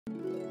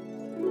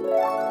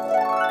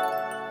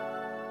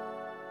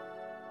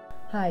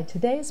Hi,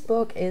 today's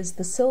book is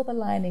The Silver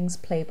Linings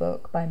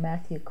Playbook by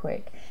Matthew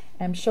Quick.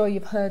 I'm sure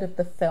you've heard of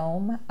the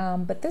film,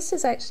 but this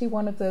is actually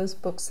one of those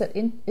books that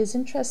is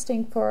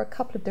interesting for a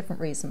couple of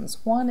different reasons.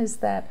 One is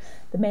that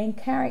the main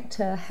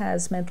character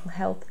has mental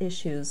health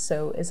issues,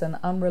 so is an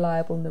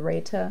unreliable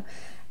narrator.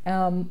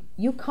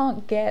 You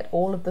can't get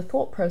all of the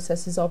thought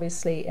processes,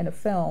 obviously, in a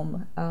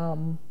film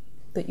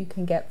that you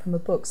can get from a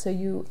book. So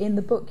in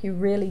the book, you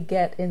really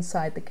get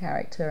inside the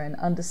character and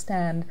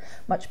understand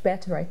much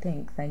better, I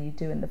think, than you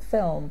do in the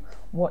film,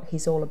 what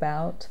he's all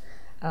about.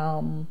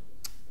 There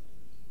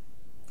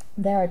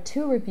are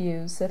two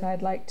reviews that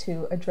I'd like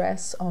to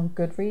address on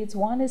Goodreads.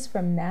 One is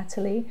from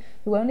Natalie,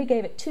 who only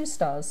gave it 2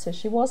 stars, so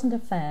she wasn't a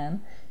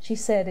fan. She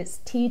said, "It's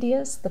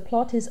tedious, the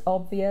plot is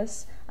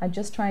obvious, I'm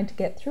just trying to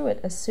get through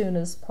it as soon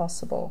as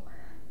possible."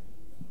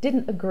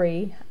 Didn't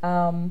agree.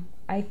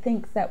 I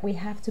think that we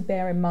have to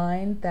bear in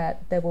mind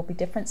that there will be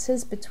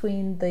differences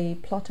between the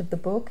plot of the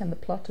book and the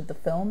plot of the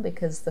film,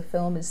 because the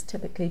film is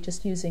typically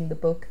just using the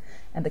book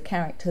and the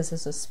characters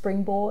as a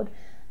springboard.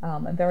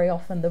 And very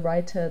often the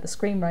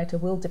screenwriter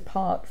will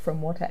depart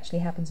from what actually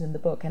happens in the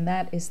book, and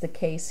that is the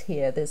case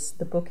here.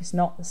 The book is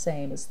not the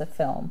same as the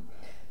film.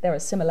 There are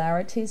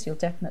similarities, you'll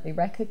definitely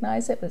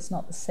recognize it, but it's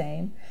not the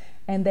same.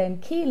 And then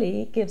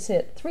Keely gives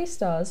it 3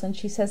 stars, and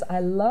she says, "I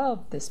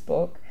love this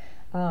book."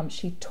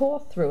 She tore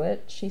through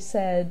it. She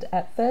said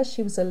at first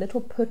she was a little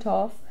put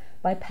off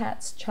by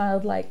Pat's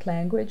childlike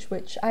language,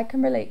 which I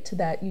can relate to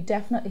that. You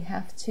definitely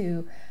have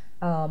to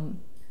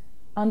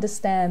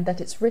understand that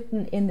it's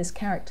written in this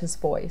character's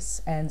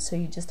voice, and so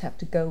you just have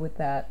to go with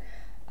that.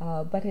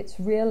 But it's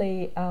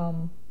really,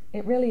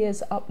 it really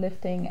is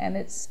uplifting, and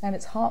it's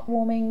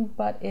heartwarming,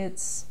 but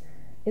it's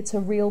a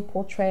real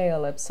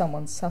portrayal of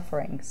someone's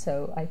suffering.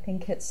 So I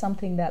think it's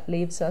something that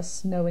leaves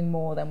us knowing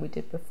more than we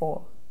did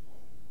before.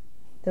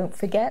 Don't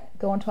forget,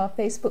 go onto our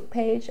Facebook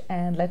page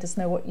and let us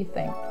know what you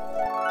think.